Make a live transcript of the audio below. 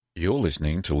You're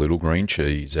listening to Little Green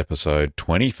Cheese, episode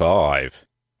 25.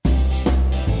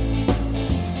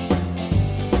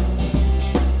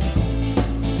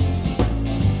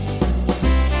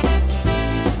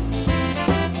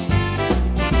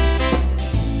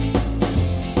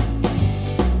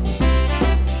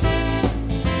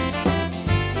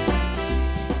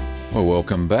 Well,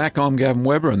 welcome back. I'm Gavin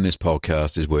Weber, and this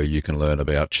podcast is where you can learn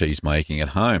about cheese making at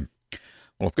home.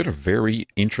 Well, I've got a very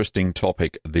interesting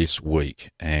topic this week,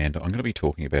 and I'm going to be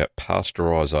talking about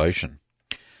pasteurisation.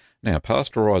 Now,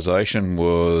 pasteurisation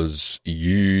was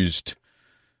used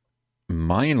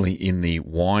mainly in the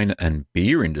wine and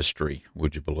beer industry,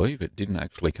 would you believe? It didn't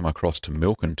actually come across to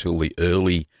milk until the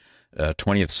early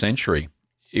 20th century.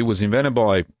 It was invented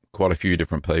by quite a few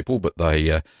different people, but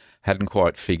they hadn't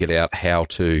quite figured out how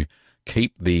to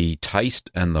keep the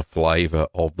taste and the flavour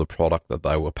of the product that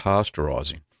they were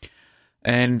pasteurising.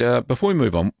 And before we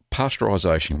move on,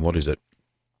 pasteurisation, what is it?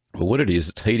 Well, what it is,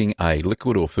 it's heating a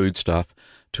liquid or foodstuff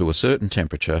to a certain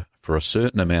temperature for a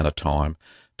certain amount of time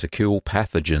to kill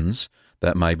pathogens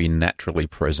that may be naturally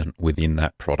present within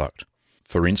that product.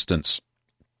 For instance,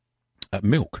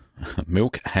 milk.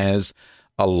 Milk has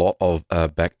a lot of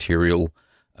bacterial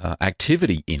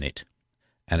activity in it,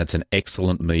 and it's an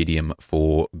excellent medium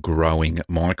for growing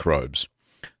microbes.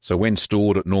 So when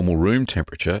stored at normal room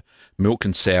temperature, milk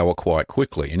can sour quite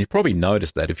quickly. And you've probably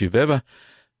noticed that if you've ever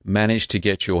managed to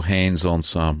get your hands on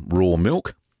some raw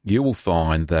milk, you will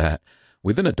find that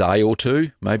within a day or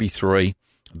two, maybe three,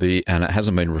 and it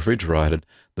hasn't been refrigerated,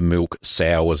 the milk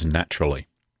sours naturally.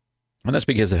 And that's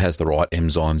because it has the right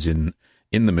enzymes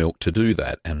in the milk to do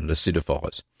that, and it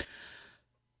acidifies.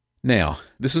 Now,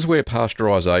 this is where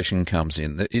pasteurisation comes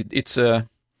in.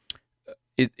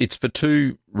 It's for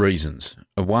two reasons.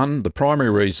 One, the primary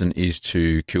reason is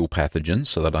to kill pathogens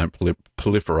so they don't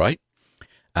proliferate.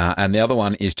 And the other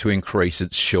one is to increase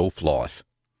its shelf life.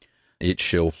 Its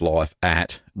shelf life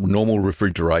at normal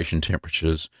refrigeration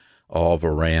temperatures of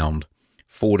around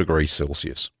 4 degrees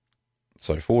Celsius.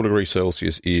 So 4 degrees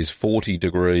Celsius is 40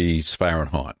 degrees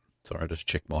Fahrenheit. Sorry, I just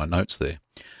checked my notes there.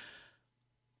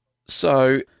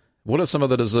 So what are some of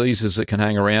the diseases that can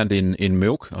hang around in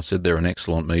milk? I said they're an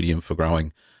excellent medium for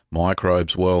growing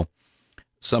microbes. Well,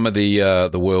 some of the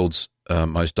world's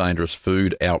most dangerous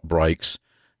food outbreaks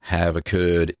have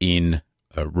occurred in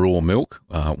raw milk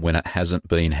when it hasn't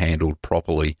been handled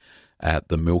properly at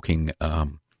the milk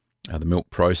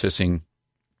processing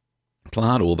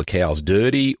plant, or the cow's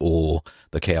dirty, or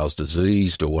the cow's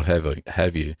diseased, or whatever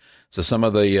have you. So some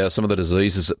of the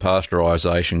diseases that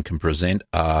pasteurisation can present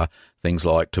are things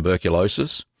like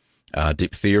tuberculosis,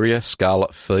 diphtheria,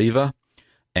 scarlet fever,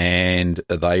 and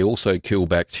they also kill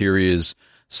bacterias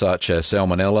such as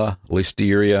Salmonella,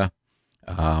 Listeria,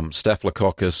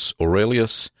 Staphylococcus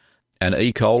aureus, and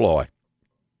E. coli.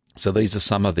 So these are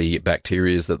some of the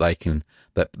bacterias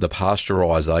that the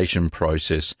pasteurisation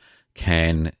process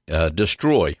can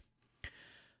destroy.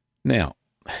 Now,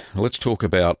 let's talk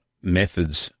about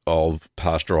methods of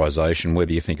pasteurisation,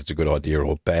 whether you think it's a good idea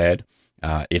or bad.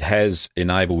 It has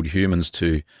enabled humans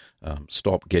to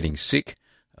stop getting sick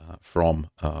from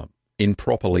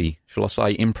improperly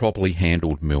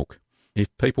handled milk.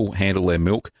 If people handle their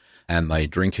milk and they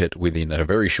drink it within a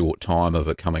very short time of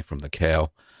it coming from the cow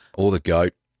or the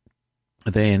goat,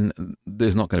 then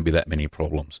there's not going to be that many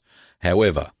problems.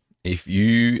 However, if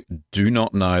you do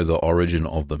not know the origin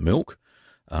of the milk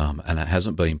and it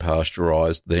hasn't been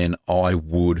pasteurised, then I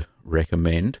would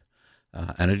recommend,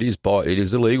 and it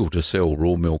is illegal to sell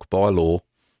raw milk by law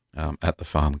at the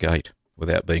farm gate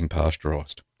without being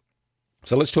pasteurised.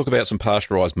 So let's talk about some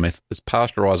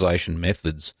pasteurisation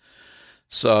methods.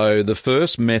 So the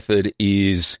first method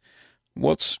is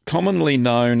what's commonly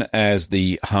known as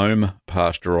the home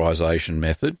pasteurisation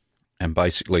method. And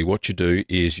basically what you do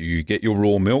is you get your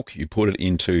raw milk, you put it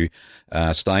into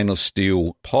a stainless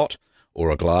steel pot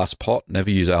or a glass pot. Never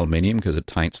use aluminium because it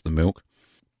taints the milk.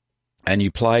 And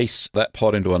you place that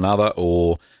pot into another,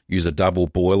 or use a double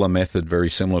boiler method,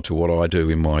 very similar to what I do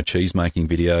in my cheese making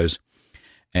videos.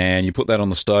 And you put that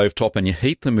on the stove top and you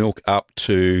heat the milk up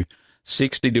to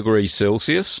 60 degrees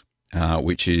Celsius,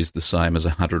 which is the same as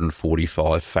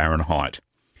 145 Fahrenheit.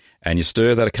 And you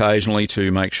stir that occasionally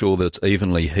to make sure that it's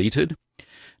evenly heated.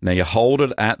 Now you hold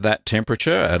it at that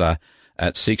temperature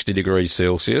at 60 degrees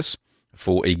Celsius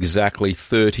for exactly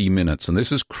 30 minutes. And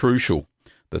this is crucial.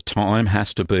 The time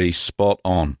has to be spot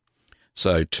on.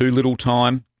 So too little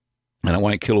time, and it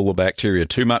won't kill all the bacteria.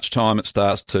 Too much time, it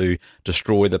starts to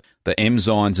destroy the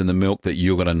enzymes in the milk that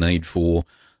you're going to need for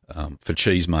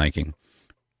cheese making.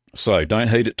 So don't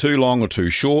heat it too long or too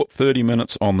short. 30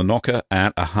 minutes on the knocker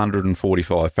at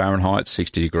 145 Fahrenheit,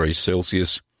 60 degrees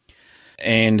Celsius.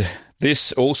 And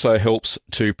this also helps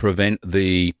to prevent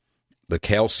the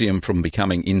calcium from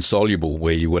becoming insoluble,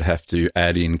 where you would have to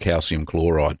add in calcium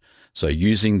chloride. So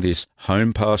using this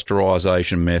home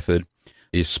pasteurisation method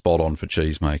is spot on for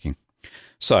cheese making.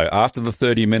 So after the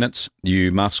 30 minutes,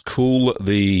 you must cool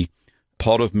the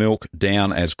pot of milk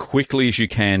down as quickly as you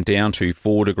can, down to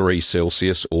 4 degrees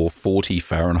Celsius or 40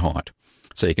 Fahrenheit.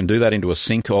 So you can do that into a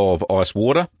sink of ice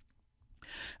water,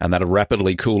 and that'll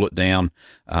rapidly cool it down.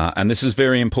 And this is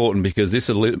very important because this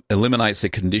eliminates the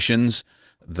conditions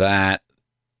that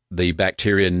the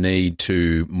bacteria need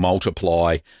to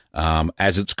multiply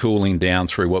as it's cooling down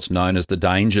through what's known as the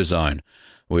danger zone,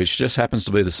 which just happens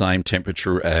to be the same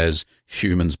temperature as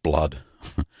humans' blood.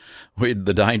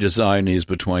 The danger zone is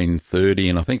between 30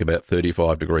 and I think about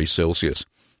 35 degrees Celsius.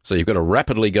 So you've got to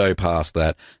rapidly go past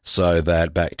that so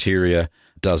that bacteria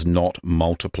does not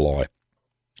multiply.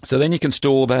 So then you can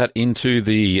store that into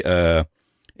the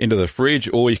fridge,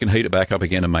 or you can heat it back up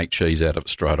again and make cheese out of it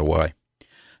straight away.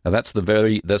 Now that's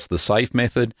the safe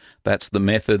method. That's the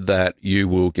method that you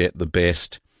will get the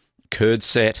best curd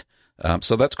set.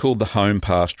 So that's called the home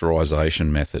pasteurisation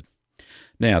method.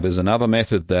 Now there's another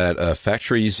method that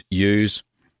factories use,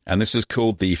 and this is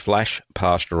called the flash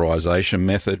pasteurisation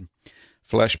method.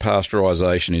 Flash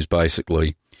pasteurisation is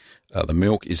basically the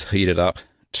milk is heated up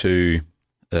to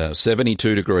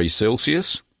 72 degrees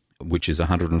Celsius, which is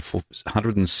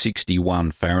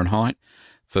 161 Fahrenheit,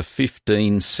 for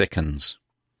 15 seconds.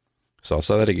 So I'll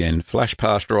say that again. Flash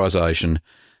pasteurisation,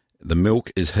 the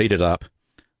milk is heated up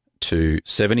to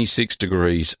 76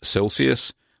 degrees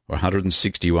Celsius or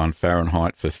 161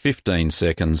 Fahrenheit for 15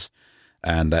 seconds,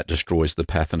 and that destroys the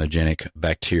pathogenic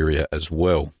bacteria as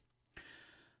well.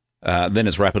 Then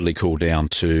it's rapidly cooled down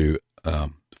to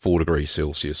 4 degrees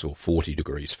Celsius or 40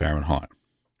 degrees Fahrenheit.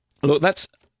 Look, that's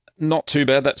not too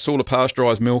bad. That sort of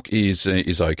pasteurised milk is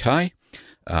okay.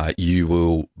 You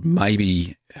will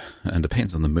maybe, and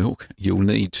depends on the milk, you'll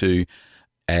need to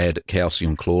add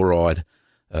calcium chloride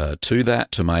to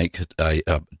that to make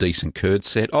a decent curd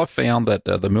set. I've found that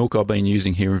the milk I've been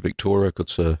using here in Victoria,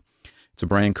 it's a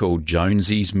brand called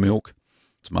Jonesy's milk.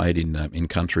 It's made in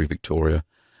country Victoria.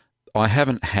 I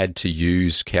haven't had to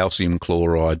use calcium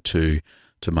chloride to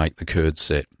make the curd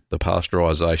set. The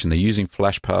pasteurisation, they're using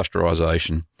flash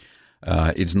pasteurisation.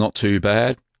 It's not too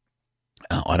bad.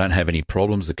 I don't have any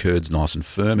problems. The curd's nice and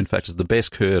firm. In fact, it's the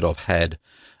best curd I've had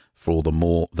for the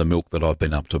milk that I've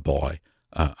been able to buy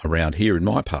around here in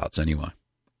my parts anyway.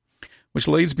 Which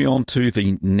leads me on to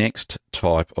the next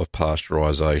type of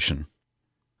pasteurisation.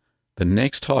 The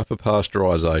next type of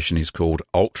pasteurisation is called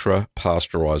ultra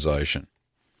pasteurisation.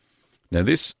 Now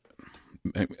this,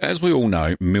 as we all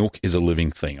know, milk is a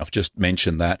living thing. I've just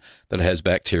mentioned that it has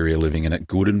bacteria living in it,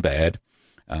 good and bad,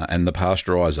 and the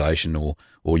pasteurisation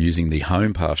or using the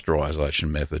home pasteurisation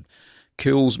method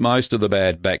kills most of the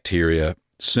bad bacteria,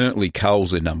 certainly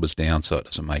culls their numbers down so it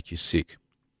doesn't make you sick.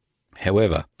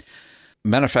 However,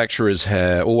 manufacturers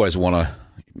always want to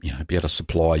be able to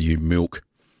supply you milk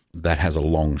that has a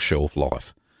long shelf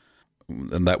life,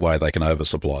 and that way they can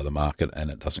oversupply the market and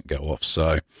it doesn't go off.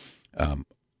 So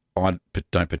I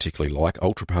don't particularly like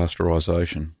ultra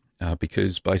pasteurisation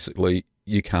because basically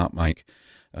you can't make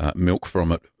milk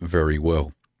from it very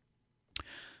well.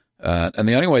 And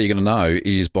the only way you're going to know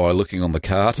is by looking on the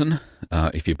carton,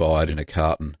 if you buy it in a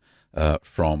carton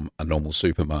from a normal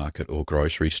supermarket or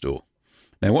grocery store.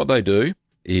 Now what they do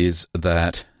is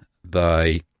that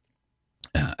they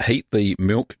heat the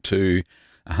milk to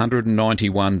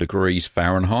 191 degrees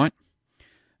Fahrenheit,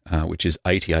 which is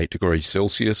 88 degrees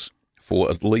Celsius,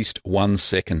 for at least 1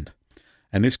 second.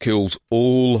 And this kills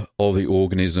all of the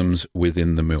organisms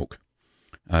within the milk.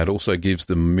 It also gives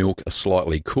the milk a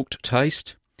slightly cooked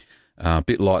taste, a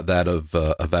bit like that of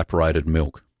evaporated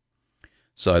milk.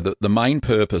 So the main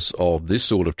purpose of this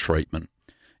sort of treatment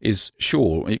is,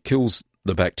 sure, it kills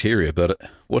the bacteria, but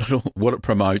what it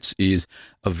promotes is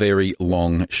a very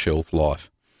long shelf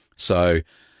life. So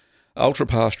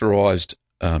ultra-pasteurised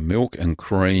milk and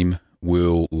cream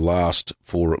will last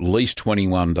for at least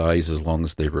 21 days as long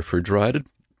as they're refrigerated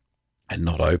and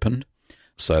not opened.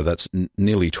 So that's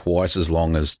nearly twice as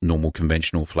long as normal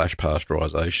conventional flash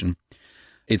pasteurisation.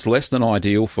 It's less than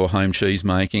ideal for home cheese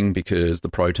making because the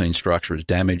protein structure is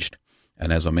damaged,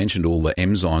 and as I mentioned, all the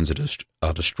enzymes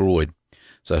are destroyed.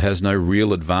 So it has no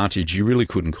real advantage. You really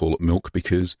couldn't call it milk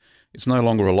because it's no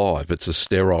longer alive. It's a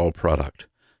sterile product.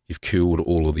 You've killed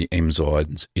all of the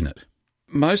enzymes in it.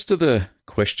 Most of the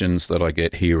questions that I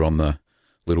get here on the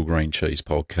Little Green Cheese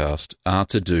podcast are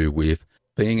to do with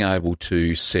being able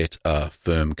to set a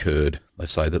firm curd. They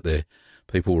say that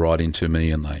people write into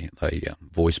me and they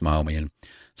voicemail me and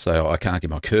So I can't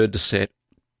get my curd to set.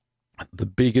 The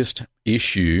biggest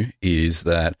issue is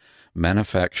that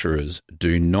manufacturers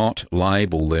do not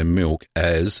label their milk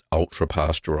as ultra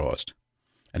pasteurized.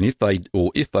 And if they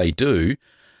do,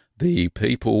 the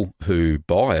people who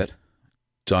buy it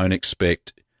don't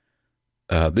expect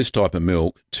this type of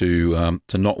milk to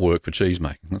not work for cheese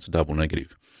making. That's a double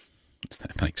negative, if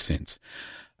that makes sense.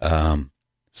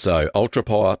 So ultra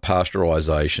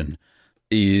pasteurization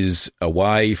is a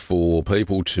way for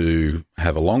people to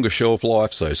have a longer shelf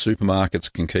life, so supermarkets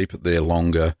can keep it there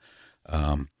longer.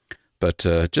 But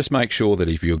just make sure that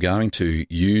if you're going to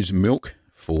use milk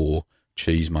for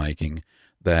cheese making,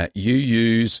 that you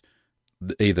use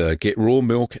either get raw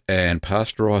milk and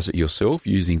pasteurize it yourself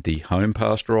using the home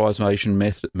pasteurization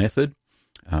method,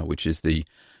 which is the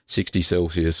 60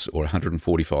 Celsius or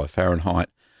 145 Fahrenheit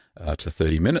to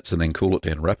 30 minutes, and then cool it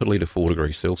down rapidly to 4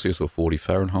 degrees Celsius or 40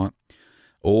 Fahrenheit,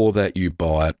 or that you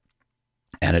buy it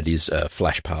and it is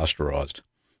flash pasteurized,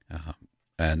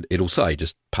 and it'll say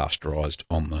just pasteurized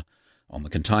on the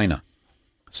container.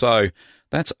 So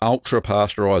that's ultra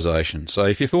pasteurization. So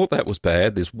if you thought that was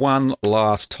bad, there's one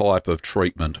last type of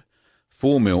treatment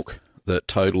for milk that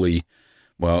totally,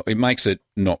 well, it makes it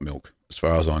not milk as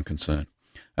far as I'm concerned.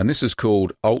 And this is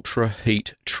called ultra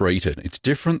heat treated. It's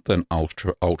different than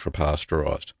ultra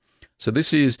pasteurized. So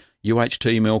this is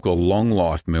UHT milk or long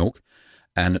life milk,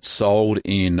 and it's sold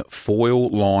in foil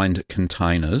lined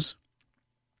containers.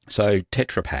 So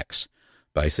Tetra Paks,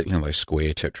 basically, those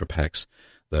square Tetra Paks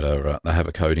that are they have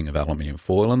a coating of aluminium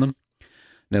foil in them.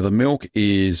 Now the milk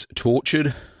is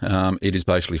tortured. It is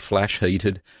basically flash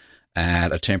heated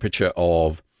at a temperature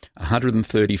of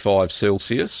 135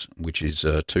 Celsius, which is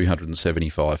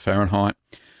 275 Fahrenheit,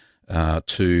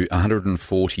 to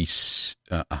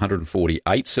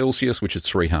 148 Celsius, which is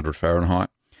 300 Fahrenheit.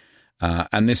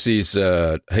 And this is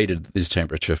heated at this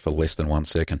temperature for less than 1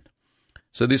 second.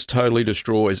 So this totally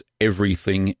destroys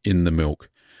everything in the milk.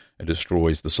 It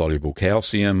destroys the soluble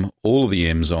calcium, all of the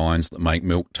enzymes that make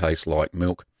milk taste like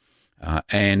milk.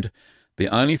 And the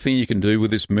only thing you can do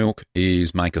with this milk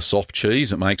is make a soft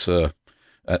cheese. It makes a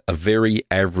very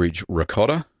average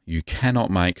ricotta. You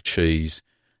cannot make cheese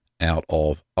out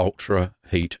of ultra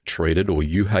heat treated or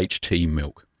UHT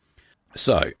milk.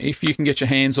 So if you can get your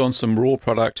hands on some raw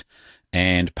product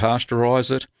and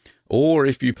pasteurize it, or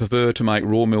if you prefer to make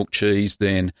raw milk cheese,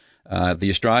 then the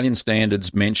Australian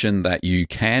standards mention that you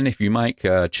can, if you make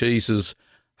cheeses,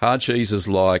 hard cheeses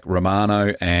like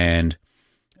Romano and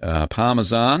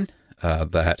Parmesan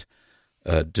that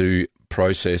do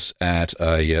process at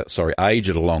age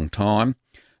at a long time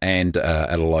and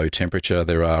at a low temperature.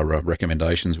 There are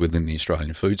recommendations within the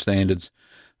Australian food standards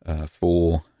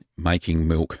for making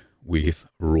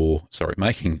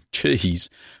making cheese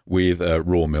with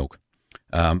raw milk.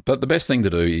 But the best thing to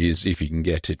do is, if you can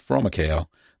get it from a cow,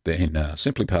 then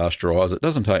simply pasteurize it.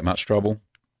 Doesn't take much trouble,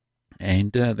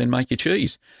 and then make your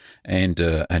cheese. And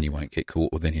you won't get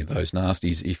caught with any of those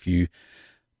nasties if you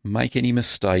make any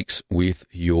mistakes with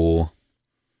your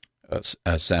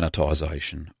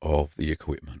sanitization of the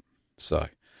equipment. So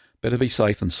better be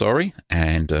safe than sorry,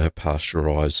 and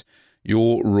pasteurize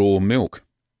your raw milk.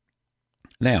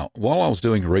 Now, while I was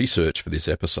doing research for this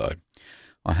episode,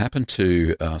 I happened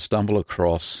to stumble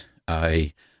across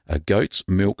a goat's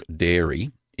milk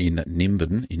dairy in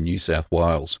Nimbin in New South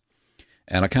Wales.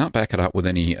 And I can't back it up with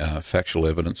any factual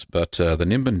evidence, but the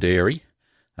Nimbin Dairy,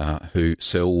 who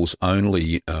sells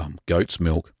only goat's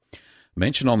milk,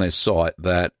 mentioned on their site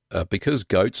that because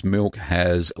goat's milk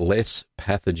has less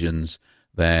pathogens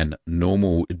than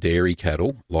normal dairy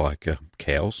cattle, like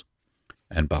cows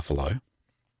and buffalo,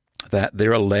 that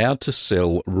they're allowed to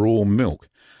sell raw milk.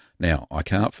 Now, I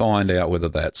can't find out whether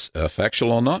that's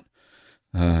factual or not.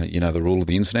 The rule of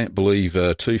the internet, believe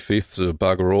 2/5 of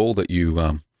bugger all that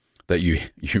you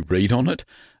read on it.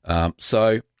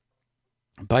 So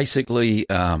basically, take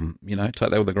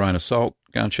that with a grain of salt.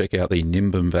 Go and check out the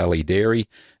Nimbin Valley Dairy,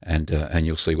 and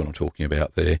you'll see what I'm talking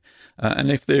about there.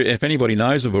 And if anybody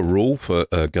knows of a rule for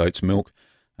goat's milk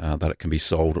that it can be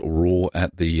sold raw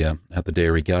at the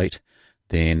dairy gate,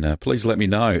 then please let me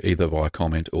know either via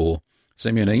comment or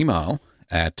send me an email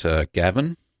at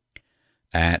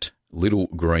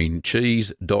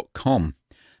gavin@littlegreencheese.com,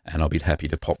 and I'll be happy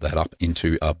to pop that up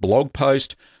into a blog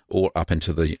post or up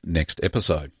into the next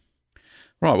episode.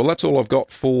 Right, well, that's all I've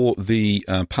got for the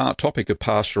topic of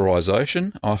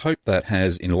pasteurisation. I hope that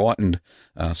has enlightened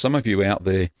some of you out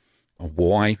there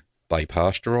why they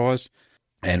pasteurise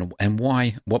and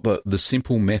what the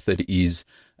simple method is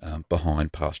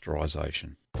behind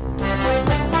pasteurisation.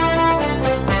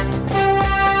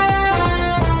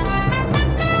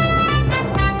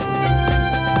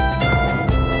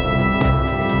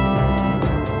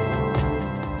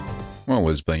 Well,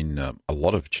 there's been a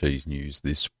lot of cheese news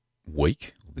this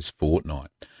week, this fortnight,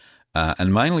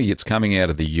 and mainly it's coming out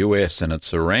of the US, and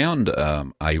it's around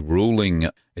a ruling.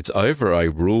 It's over a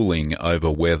ruling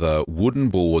over whether wooden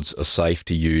boards are safe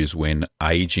to use when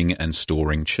aging and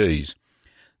storing cheese.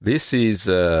 This is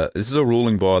a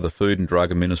ruling by the Food and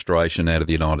Drug Administration out of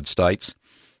the United States.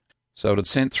 So it had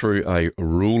sent through a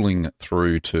ruling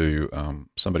through to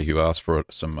somebody who asked for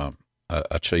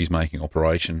a cheese making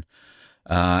operation.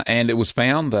 And it was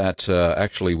found that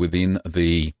actually within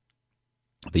the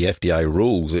FDA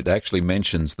rules, it actually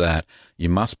mentions that you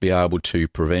must be able to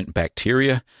prevent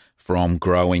bacteria from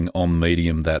growing on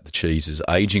medium that the cheese is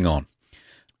aging on.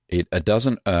 It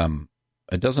doesn't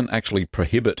actually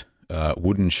prohibit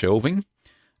wooden shelving,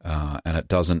 and it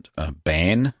doesn't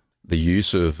ban the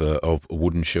use of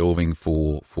wooden shelving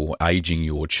for aging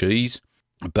your cheese.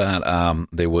 But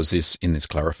there was this in this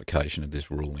clarification of this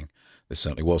ruling. There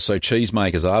certainly was. So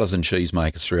cheesemakers, artisan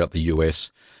cheesemakers throughout the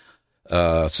US,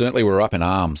 certainly were up in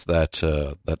arms that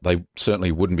they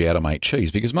certainly wouldn't be able to make cheese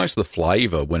because most of the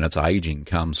flavour when it's aging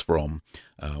comes from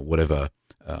whatever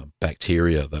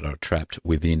bacteria that are trapped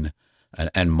within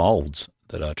and moulds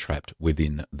that are trapped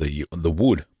within the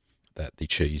wood that the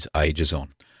cheese ages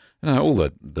on. All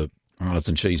the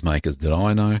artisan cheesemakers that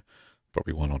I know,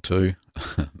 probably one or two,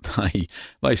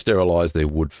 they sterilise their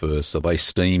wood first, so they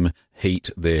steam heat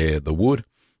the wood,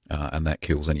 and that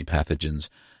kills any pathogens.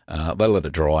 They let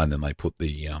it dry and then they put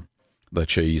the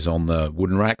cheese on the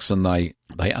wooden racks and they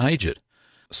age it.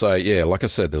 So yeah, like I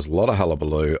said, there's a lot of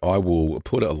hullabaloo. I will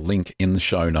put a link in the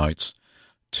show notes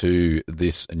to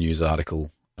this news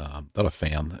article that I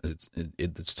found.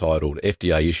 It's titled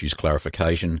 "FDA Issues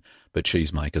Clarification, but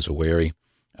Cheesemakers Are Wary."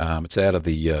 It's out of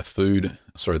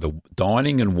the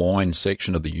dining and wine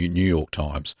section of the New York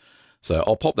Times. So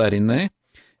I'll pop that in there,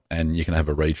 and you can have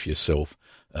a read for yourself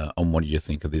on what you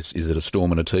think of this. Is it a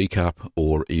storm in a teacup,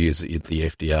 or is it the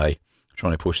FDA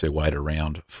trying to push their weight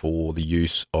around for the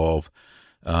use of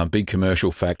big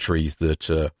commercial factories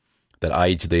that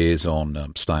age theirs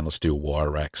on stainless steel wire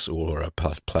racks or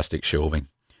plastic shelving?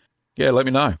 Yeah, let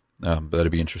me know.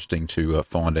 That'd be interesting to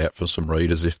find out for some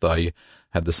readers if they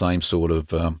had the same sort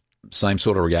of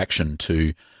reaction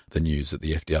to the news that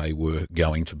the FDA were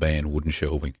going to ban wooden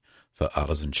shelving for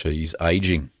artisan cheese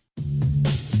aging.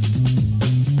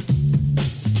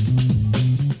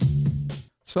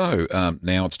 So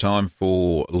now it's time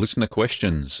for listener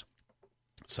questions.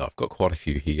 So I've got quite a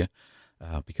few here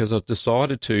because I've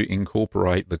decided to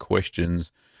incorporate the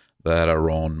questions that are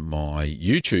on my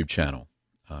YouTube channel.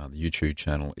 The YouTube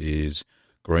channel is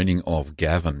Greening of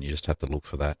Gavin. You just have to look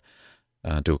for that.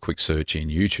 Do a quick search in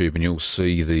YouTube and you'll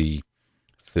see the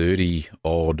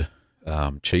 30-odd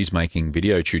cheese-making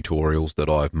video tutorials that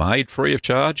I've made free of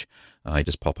charge. You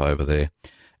just pop over there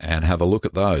and have a look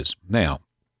at those. Now,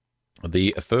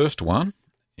 the first one,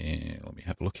 let me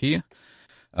have a look here.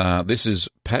 This is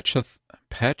Pachanon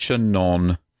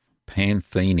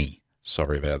Panthini.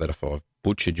 Sorry about that if I've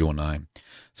butchered your name. It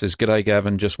says, "G'day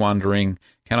Gavin, just wondering,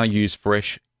 can I use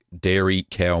fresh dairy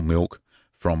cow milk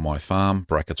from my farm,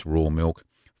 brackets raw milk,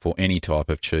 for any type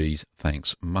of cheese?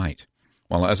 Thanks, mate."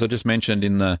 Well, as I just mentioned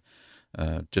in the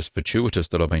just fortuitous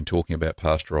that I've been talking about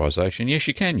pasteurisation, yes,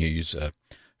 you can use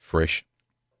fresh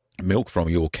milk from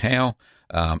your cow.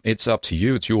 It's up to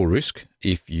you. It's your risk.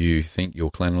 If you think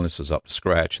your cleanliness is up to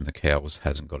scratch and the cow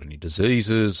hasn't got any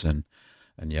diseases and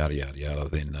yada, yada, yada,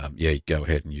 then, go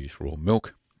ahead and use raw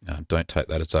milk. Don't take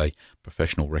that as a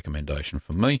professional recommendation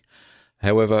from me.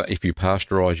 However, if you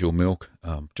pasteurise your milk,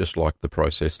 just like the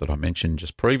process that I mentioned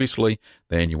just previously,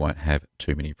 then you won't have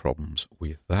too many problems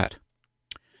with that.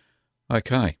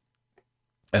 Okay.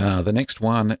 The next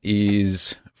one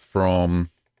is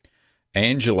from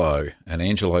Angelo, and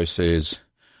Angelo says,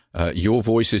 "Your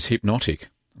voice is hypnotic."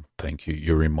 Thank you.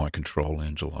 You're in my control,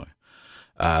 Angelo.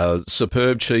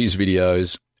 Superb cheese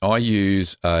videos. I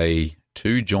use a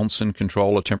 2 Johnson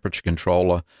controller, temperature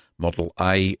controller, model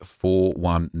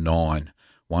A419,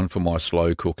 one for my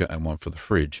slow cooker and one for the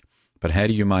fridge. But how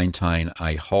do you maintain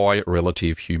a high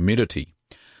relative humidity?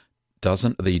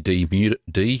 Doesn't the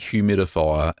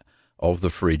dehumidifier of the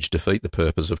fridge defeat the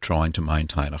purpose of trying to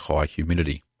maintain a high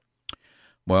humidity?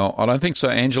 Well, I don't think so,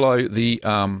 Angelo. The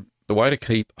way to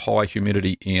keep high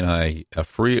humidity in a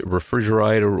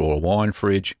refrigerator or a wine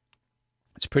fridge,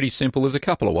 it's pretty simple. There's a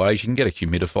couple of ways. You can get a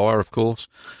humidifier, of course,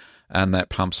 and that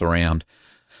pumps around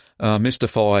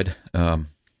mystified.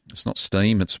 It's not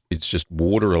steam. It's just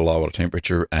water at a lower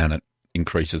temperature, and it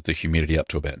increases the humidity up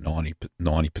to about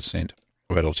 90%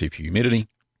 relative humidity.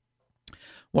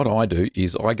 What I do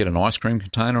is I get an ice cream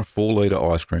container, a 4-litre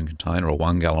ice cream container, or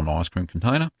 1 gallon ice cream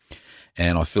container,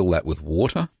 and I fill that with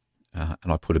water.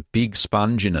 and I put a big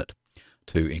sponge in it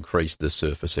to increase the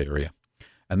surface area.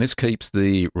 And this keeps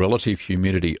the relative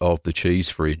humidity of the cheese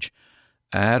fridge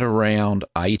at around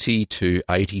 80 to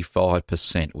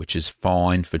 85%, which is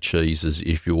fine for cheeses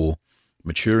if you're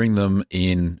maturing them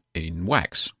in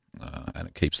wax. And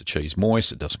it keeps the cheese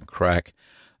moist, it doesn't crack,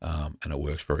 and it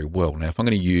works very well. Now, if I'm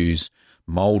going to use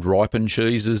mould-ripened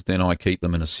cheeses, then I keep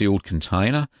them in a sealed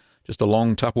container, just a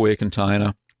long Tupperware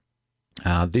container.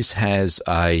 This has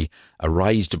a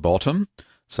raised bottom,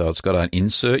 so it's got an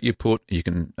insert you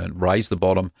can raise the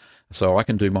bottom, so I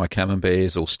can do my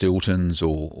camemberts or Stiltons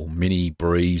or mini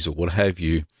bries or what have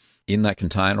you in that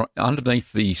container.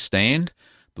 Underneath the stand,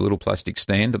 the little plastic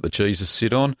stand that the cheeses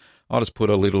sit on, I just put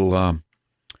a little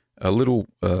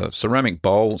ceramic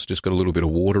bowl. It's just got a little bit of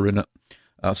water in it.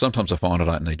 Sometimes I find I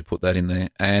don't need to put that in there.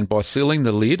 And by sealing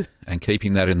the lid and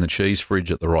keeping that in the cheese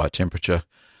fridge at the right temperature,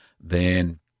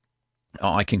 then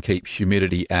I can keep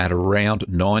humidity at around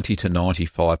 90 to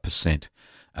 95%.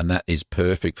 And that is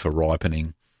perfect for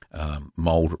ripening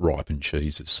mould-ripened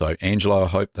cheeses. So, Angela, I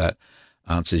hope that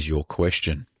answers your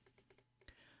question.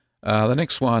 The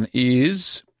next one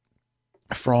is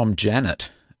from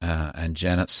Janet. And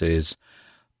Janet says,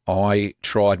 I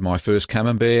tried my first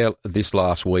camembert this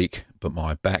last week, but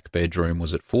my back bedroom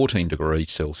was at 14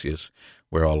 degrees Celsius,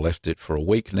 where I left it for a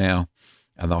week now,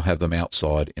 and I'll have them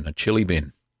outside in a chili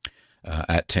bin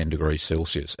at 10 degrees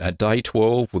Celsius. At day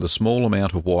 12, with a small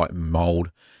amount of white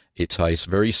mould, it tastes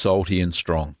very salty and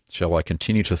strong. Shall I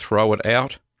continue to throw it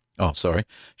out?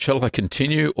 Shall I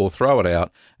continue or throw it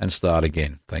out and start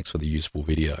again? Thanks for the useful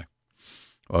video.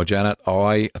 Well, Janet,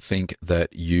 I think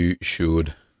that you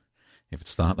should, if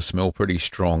it's starting to smell pretty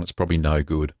strong, it's probably no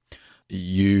good.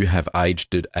 You have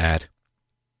aged it at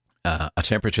a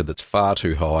temperature that's far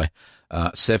too high.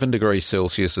 7 degrees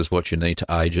Celsius is what you need to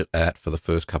age it at for the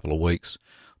first couple of weeks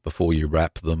before you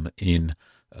wrap them in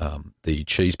the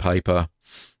cheese paper.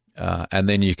 And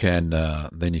then you can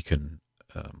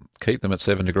keep them at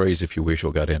 7 degrees if you wish,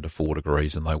 or go down to 4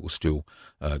 degrees, and they will still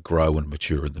grow and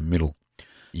mature in the middle.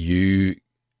 You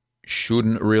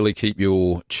shouldn't really keep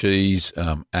your cheese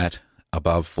at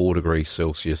above 4 degrees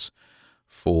Celsius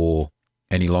for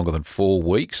any longer than 4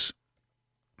 weeks.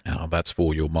 That's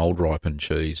for your mould-ripened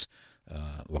cheese,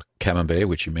 like camembert,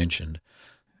 which you mentioned.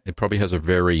 It probably has a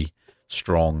very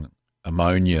strong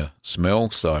ammonia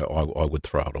smell, so I would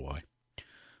throw it away.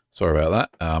 Sorry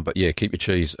about that. But yeah, keep your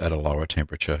cheese at a lower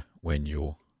temperature when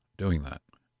you're doing that.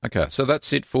 Okay, so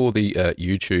that's it for the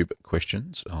YouTube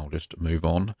questions. I'll just move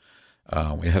on.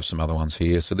 We have some other ones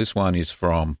here. So this one is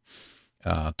from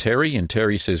Terry, and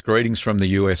Terry says, greetings from the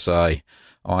USA.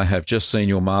 I have just seen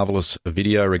your marvellous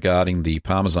video regarding the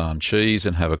Parmesan cheese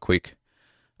and have a quick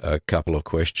couple of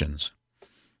questions.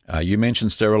 You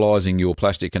mentioned sterilising your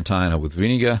plastic container with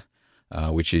vinegar,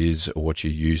 which is what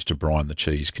you use to brine the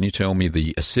cheese. Can you tell me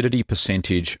the acidity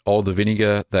percentage of the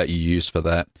vinegar that you use for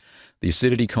that? The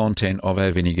acidity content of our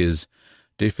vinegars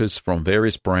differs from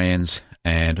various brands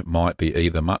and might be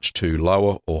either much too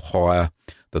lower or higher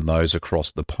than those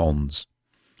across the ponds.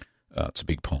 It's a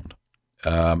big pond.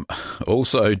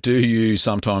 Also, do you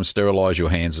sometimes sterilise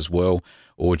your hands as well,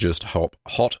 or just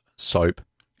hot soap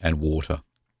and water?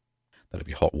 That'd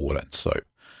be hot water and soap.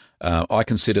 I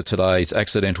consider today's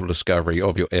accidental discovery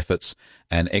of your efforts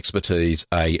and expertise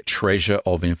a treasure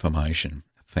of information.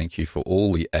 Thank you for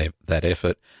all that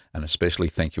effort, and especially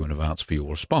thank you in advance for your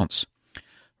response.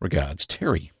 Regards,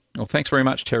 Terry. Well, thanks very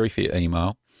much, Terry, for your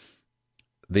email.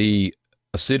 The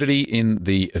acidity in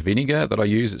the vinegar that I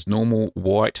use is normal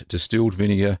white distilled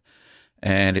vinegar,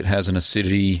 and it has an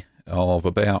acidity of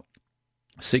about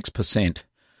 6%,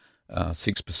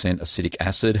 6% acetic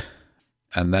acid,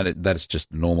 and that is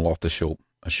just normal off the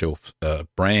shelf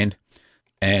brand.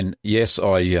 And yes,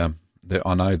 I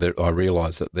know that I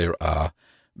realise that there are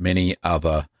many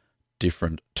other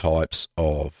different types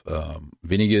of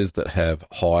vinegars that have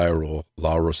higher or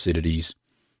lower acidities,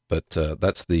 but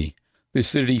that's the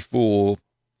acidity for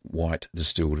white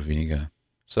distilled vinegar.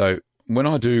 So when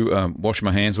I do wash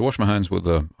my hands with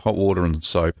hot water and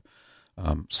soap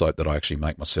that I actually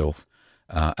make myself,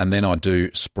 and then I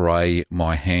do spray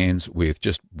my hands with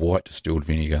just white distilled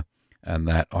vinegar, and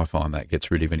that I find that gets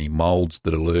rid of any moulds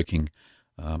that are lurking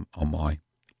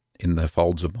in the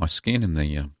folds of my skin, in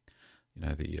the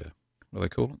what do they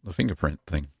call it? The fingerprint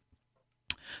thing.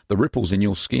 The ripples in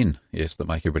your skin, yes, that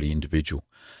make everybody individual.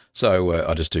 So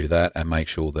I just do that and make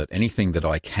sure that anything that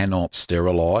I cannot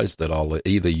sterilise, that I'll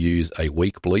either use a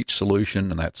weak bleach solution,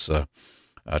 and that's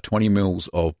 20 mils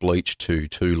of bleach to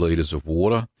 2 litres of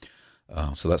water.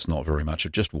 So that's not very much,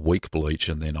 of just weak bleach,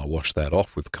 and then I wash that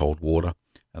off with cold water,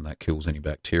 and that kills any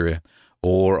bacteria.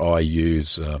 or I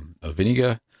use a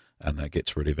vinegar, and that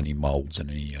gets rid of any molds and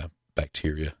any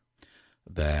bacteria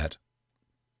that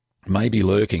may be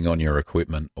lurking on your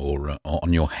equipment or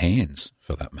on your hands,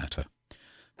 for that matter.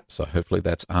 So hopefully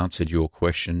that's answered your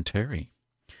question, Terry.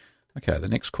 Okay, the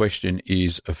next question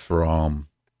is from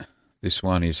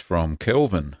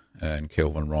Kelvin, and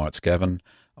Kelvin writes, Gavin,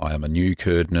 I am a new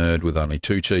curd nerd with only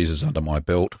 2 cheeses under my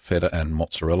belt, feta and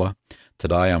mozzarella.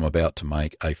 Today I'm about to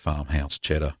make a farmhouse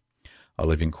cheddar. I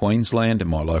live in Queensland,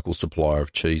 and my local supplier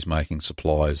of cheese-making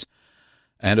supplies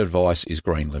and advice is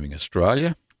Green Living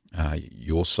Australia.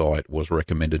 Your site was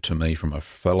recommended to me from a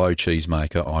fellow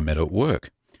cheesemaker I met at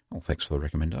work. Well, thanks for the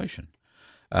recommendation.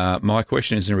 My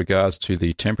question is in regards to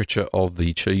the temperature of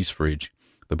the cheese fridge.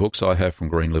 The books I have from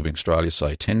Green Living Australia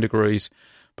say 10 degrees,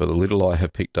 but the little I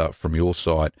have picked up from your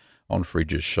site on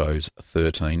fridges shows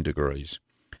 13 degrees.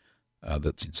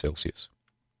 That's in Celsius.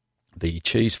 The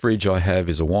cheese fridge I have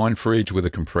is a wine fridge with a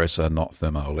compressor, not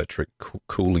thermoelectric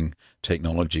cooling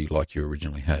technology like you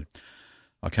originally had.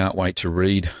 I can't wait to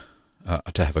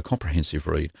have a comprehensive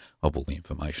read of all the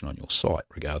information on your site.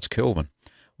 Regards, Kelvin.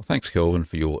 Well, thanks, Kelvin,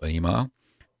 for your email.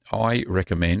 I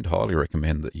highly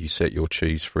recommend that you set your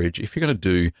cheese fridge, if you're going to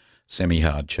do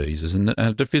semi-hard cheeses, and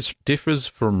it differs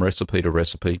from recipe to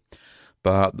recipe,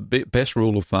 but the best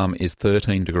rule of thumb is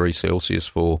 13 degrees Celsius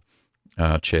for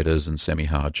cheddars and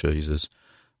semi-hard cheeses,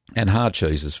 and hard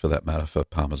cheeses for that matter, for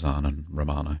Parmesan and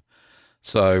Romano.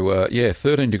 So,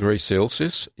 13 degrees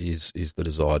Celsius is the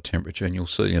desired temperature, and you'll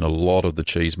see in a lot of the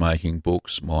cheese-making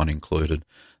books, mine included,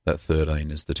 that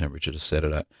 13 is the temperature to set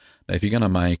it at. Now, if you're going to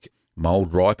make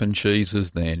mould-ripened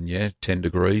cheeses, then, 10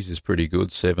 degrees is pretty good,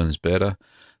 7's better,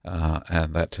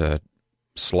 and that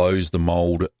slows the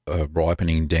mould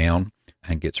ripening down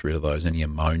and gets rid of any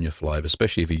ammonia flavour,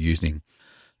 especially if you're using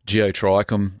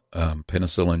Geotrichum,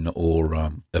 penicillin,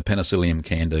 or Penicillium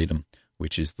candidum,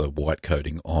 which is the white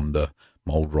coating on the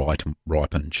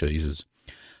mould-ripened cheeses.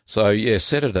 So,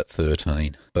 set it at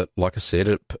 13. But like I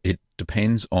said, it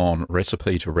depends on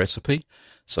recipe to recipe.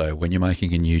 So when you're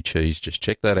making a new cheese, just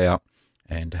check that out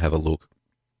and have a look.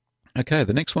 Okay,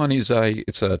 the next one is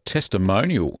it's a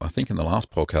testimonial. I think in the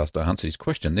last podcast I answered his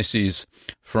question. This is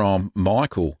from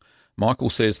Michael. Michael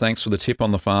says, thanks for the tip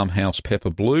on the farmhouse pepper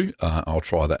blue. I'll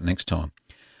try that next time.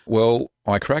 Well,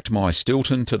 I cracked my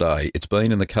Stilton today. It's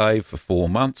been in the cave for 4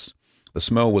 months. The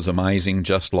smell was amazing,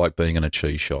 just like being in a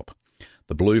cheese shop.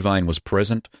 The blue vein was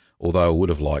present, although I would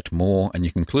have liked more, and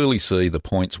you can clearly see the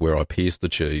points where I pierced the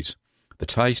cheese. The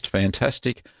taste,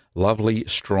 fantastic, lovely,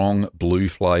 strong blue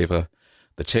flavour.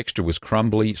 The texture was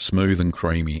crumbly, smooth and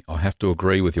creamy. I have to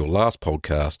agree with your last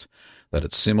podcast that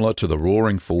it's similar to the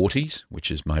Roaring Forties, which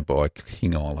is made by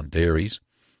King Island Dairies,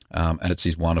 and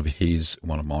it's one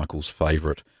of Michael's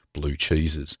favourite blue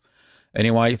cheeses.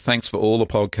 Anyway, thanks for all the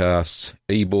podcasts,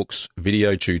 ebooks,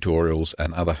 video tutorials,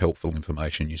 and other helpful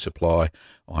information you supply.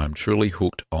 I am truly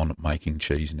hooked on making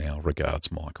cheese now.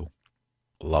 Regards, Michael.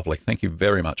 Lovely. Thank you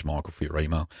very much, Michael, for your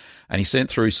email. And he sent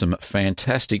through some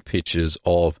fantastic pictures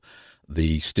of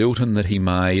the Stilton that he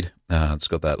made. It's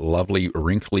got that lovely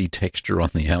wrinkly texture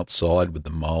on the outside with the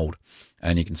mould,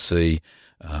 and you can see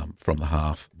from the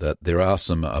half that there are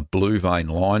some blue vein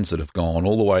lines that have gone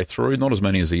all the way through. Not as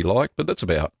many as he liked, but it's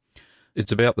about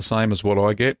the same as what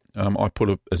I get. I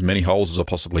put as many holes as I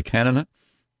possibly can in it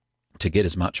to get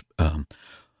as much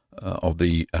of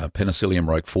the Penicillium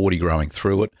roque 40 growing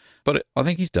through it. But I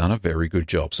think he's done a very good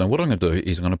job. So what I'm going to do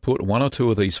is I'm going to put 1 or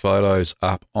 2 of these photos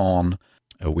up on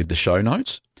with the show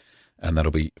notes, and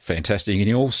that'll be fantastic. And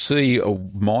you'll see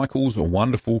Michael's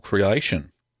wonderful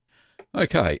creation.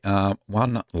 Okay,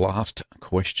 one last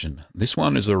question. This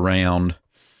one is around...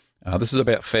 this is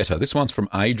about feta. This one's from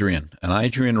Adrian. And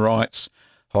Adrian writes,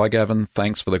 Hi, Gavin.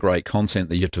 Thanks for the great content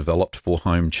that you've developed for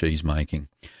home cheese making.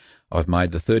 I've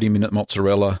made the 30-minute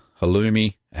mozzarella,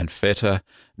 halloumi, and feta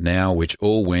now, which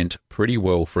all went pretty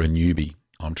well for a newbie.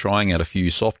 I'm trying out a few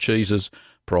soft cheeses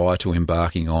prior to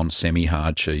embarking on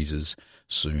semi-hard cheeses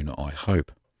soon, I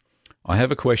hope. I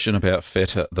have a question about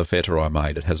the feta I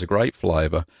made. It has a great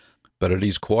flavour, but it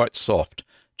is quite soft,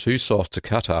 too soft to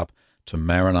cut up to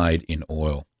marinade in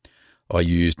oil. I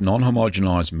used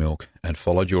non-homogenised milk and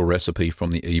followed your recipe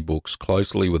from the ebooks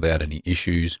closely without any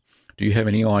issues. Do you have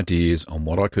any ideas on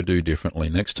what I could do differently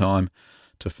next time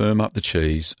to firm up the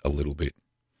cheese a little bit?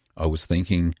 I was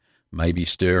thinking maybe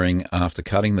stirring after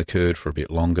cutting the curd for a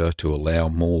bit longer to allow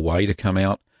more whey to come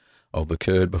out of the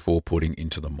curd before putting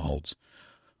into the moulds.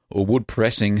 Or would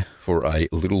pressing for a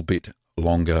little bit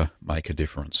longer make a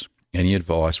difference? Any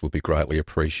advice would be greatly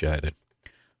appreciated.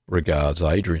 Regards,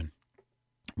 Adrian.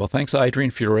 Well, thanks,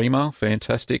 Adrian, for your email.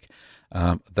 Fantastic.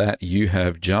 that you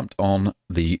have jumped on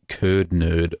the Curd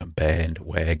Nerd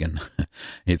bandwagon.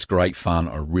 It's great fun.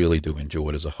 I really do enjoy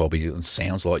it as a hobby, and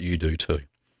sounds like you do too.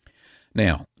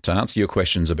 Now, to answer your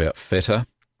questions about feta,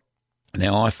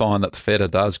 now I find that the feta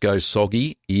does go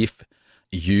soggy if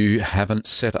you haven't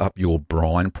set up your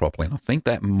brine properly. And I think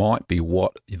that might be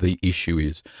what the issue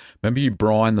is. Remember, you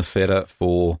brine the feta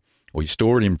or you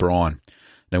store it in brine.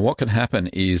 Now, what can happen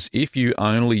is if you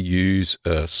only use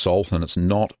salt and it's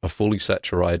not a fully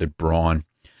saturated brine,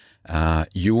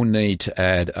 you will need to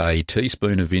add a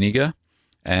teaspoon of vinegar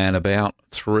and about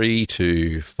 3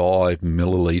 to 5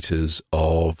 millilitres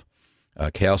of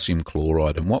calcium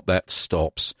chloride. And what that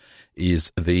stops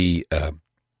is the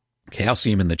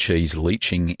calcium in the cheese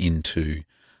leaching into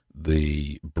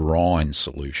the brine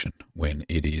solution when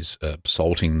it is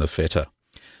salting the feta.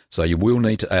 So you will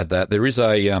need to add that. There is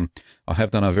I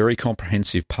have done a very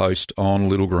comprehensive post on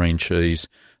Little Green Cheese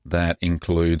that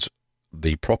includes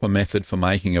the proper method for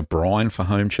making a brine for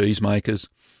home cheesemakers,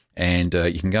 and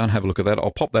you can go and have a look at that.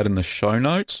 I'll pop that in the show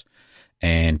notes,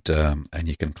 and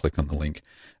you can click on the link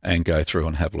and go through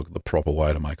and have a look at the proper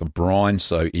way to make a brine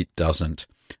so it doesn't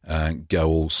go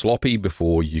all sloppy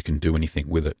before you can do anything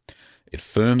with it. It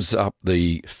firms up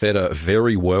the feta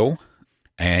very well,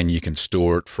 and you can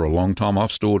store it for a long time.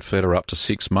 I've stored feta up to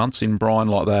 6 months in brine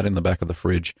like that in the back of the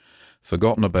fridge,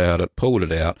 forgotten about it, pulled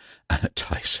it out, and it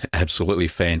tastes absolutely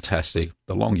fantastic.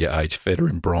 The longer you age feta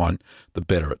in brine, the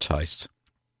better it tastes.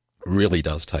 It really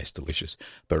does taste delicious.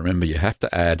 But remember, you have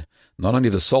to add not only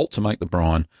the salt to make the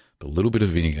brine, but a little bit of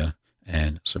vinegar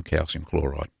and some calcium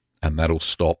chloride. And that'll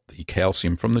stop the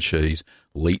calcium from the cheese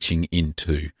leaching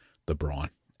into the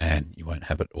brine, and you won't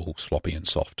have it all sloppy and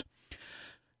soft.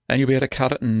 And you'll be able to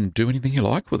cut it and do anything you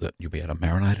like with it. You'll be able to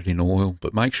marinate it in oil,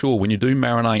 but make sure when you do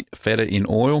marinate feta in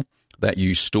oil that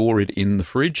you store it in the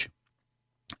fridge.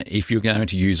 If you're going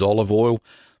to use olive oil,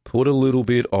 put a little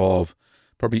bit of,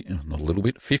 probably not a little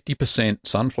bit, 50%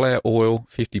 sunflower oil,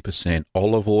 50%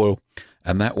 olive oil,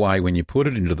 and that way when you put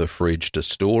it into the fridge to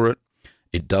store it,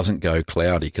 it doesn't go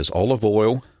cloudy, because olive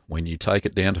oil, when you take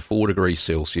it down to 4 degrees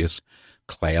Celsius,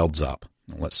 clouds up.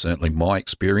 Well, that's certainly my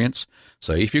experience.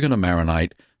 So if you're going to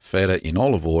marinate feta in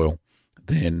olive oil,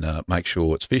 then make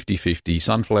sure it's 50-50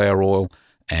 sunflower oil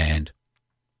and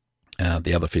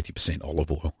the other 50% olive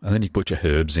oil. And then you put your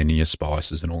herbs in and your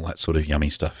spices and all that sort of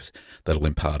yummy stuff that'll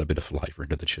impart a bit of flavour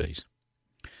into the cheese.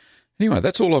 Anyway,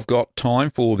 that's all I've got time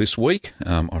for this week.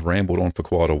 I've rambled on for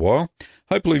quite a while.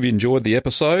 Hopefully you've enjoyed the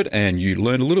episode and you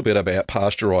learned a little bit about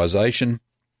pasteurisation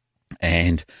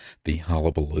and the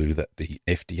hullabaloo that the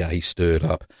FDA stirred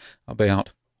up about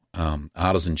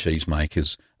artisan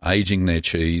cheesemakers aging their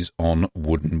cheese on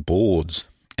wooden boards.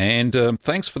 And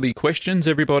thanks for the questions,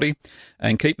 everybody,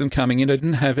 and keep them coming in. I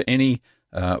didn't have any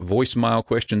voicemail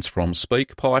questions from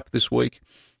SpeakPipe this week,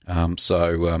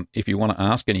 so if you want to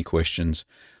ask any questions,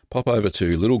 pop over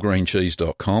to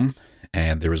littlegreencheese.com,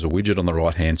 and there is a widget on the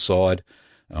right-hand side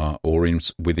or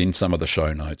within some of the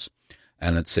show notes,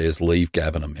 and it says leave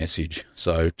Gavin a message.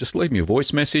 So just leave me a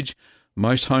voice message.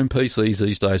 Most home PCs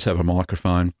these days have a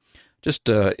microphone. Just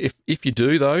if you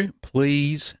do, though,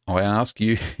 please, I ask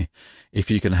you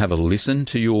if you can have a listen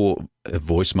to your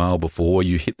voicemail before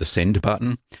you hit the send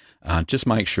button. Just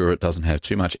make sure it doesn't have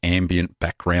too much ambient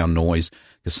background noise,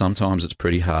 because sometimes it's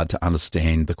pretty hard to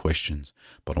understand the questions.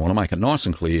 But I want to make it nice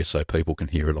and clear so people can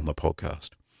hear it on the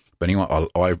podcast. But anyway,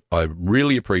 I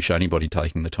really appreciate anybody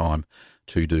taking the time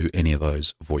to do any of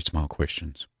those voicemail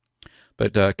questions.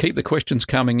 But keep the questions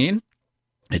coming in.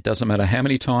 It doesn't matter how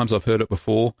many times I've heard it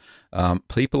before.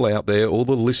 People out there, all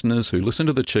the listeners who listen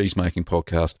to the Cheese Making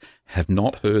Podcast, have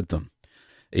not heard them.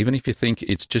 Even if you think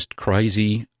it's just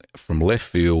crazy from left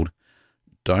field,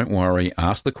 don't worry,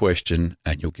 ask the question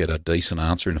and you'll get a decent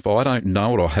answer. And if I don't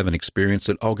know it or haven't experienced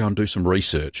it, I'll go and do some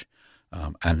research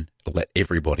and let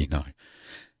everybody know.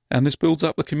 And this builds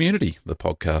up the community, the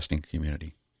podcasting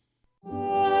community.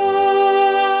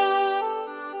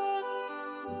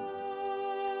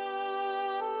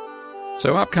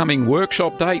 So upcoming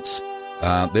workshop dates,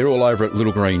 they're all over at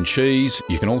Little Green Cheese.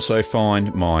 You can also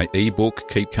find my ebook,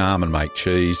 Keep Calm and Make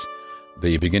Cheese,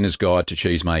 the Beginner's Guide to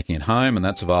Cheese Making at Home, and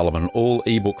that's available in all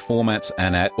ebook formats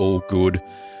and at all good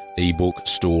ebook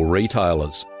store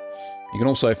retailers. You can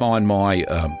also find my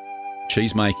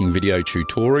cheese making video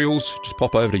tutorials. Just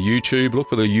pop over to YouTube, look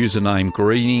for the username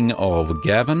Greening of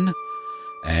Gavin,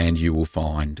 and you will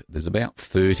find there's about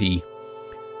 30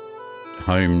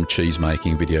 home cheese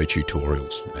making video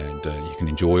tutorials, and you can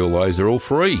enjoy all those. They're all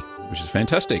free, which is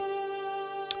fantastic.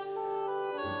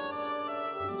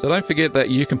 So don't forget that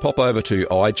you can pop over to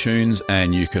iTunes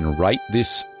and you can rate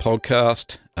this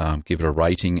podcast give it a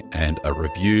rating and a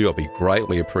review. I'll be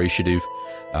greatly appreciative.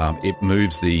 It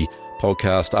moves the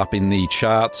podcast up in the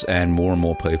charts, and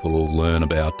more people will learn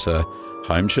about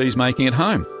home cheese making at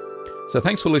home. So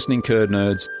thanks for listening, Curd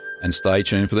Nerds, and stay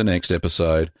tuned for the next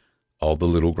episode of the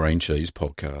Little Green Cheese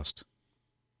Podcast.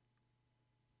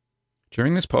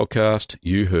 During this podcast,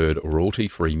 you heard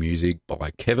royalty-free music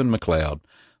by Kevin MacLeod.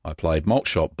 I played Malt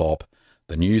Shop Bop,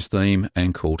 the news theme,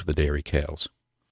 and Call to the Dairy Cows.